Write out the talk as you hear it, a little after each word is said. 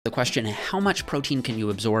The question, how much protein can you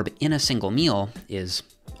absorb in a single meal, is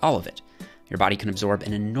all of it. Your body can absorb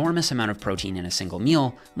an enormous amount of protein in a single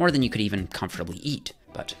meal, more than you could even comfortably eat.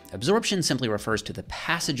 But absorption simply refers to the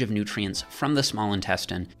passage of nutrients from the small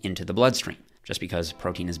intestine into the bloodstream. Just because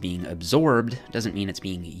protein is being absorbed doesn't mean it's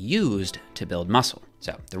being used to build muscle.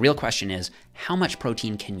 So the real question is, how much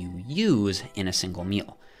protein can you use in a single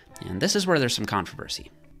meal? And this is where there's some controversy.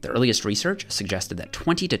 The earliest research suggested that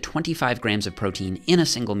 20 to 25 grams of protein in a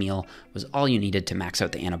single meal was all you needed to max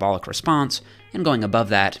out the anabolic response, and going above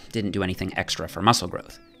that didn't do anything extra for muscle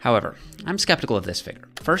growth. However, I'm skeptical of this figure.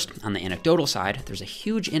 First, on the anecdotal side, there's a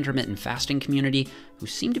huge intermittent fasting community who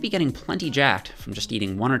seem to be getting plenty jacked from just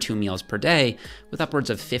eating 1 or 2 meals per day with upwards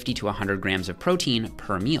of 50 to 100 grams of protein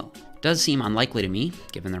per meal. It does seem unlikely to me,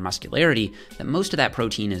 given their muscularity, that most of that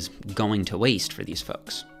protein is going to waste for these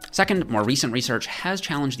folks. Second, more recent research has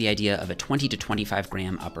challenged the idea of a 20 to 25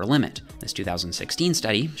 gram upper limit. This 2016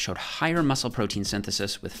 study showed higher muscle protein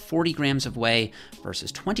synthesis with 40 grams of whey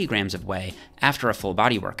versus 20 grams of whey after a full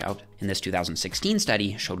body workout. And this 2016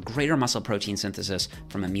 study showed greater muscle protein synthesis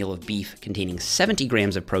from a meal of beef containing 70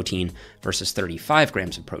 grams of protein versus 35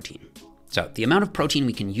 grams of protein. So the amount of protein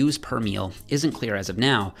we can use per meal isn't clear as of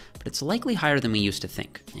now, but it's likely higher than we used to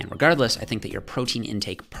think. And regardless, I think that your protein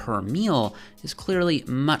intake per meal is clearly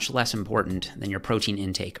much less important than your protein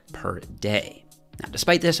intake per day. Now,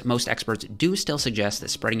 despite this, most experts do still suggest that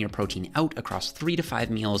spreading your protein out across 3 to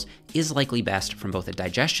 5 meals is likely best from both a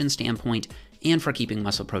digestion standpoint and for keeping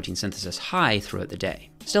muscle protein synthesis high throughout the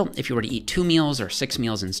day. Still, if you were to eat 2 meals or 6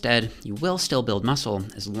 meals instead, you will still build muscle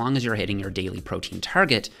as long as you're hitting your daily protein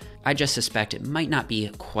target. I just suspect it might not be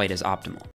quite as optimal.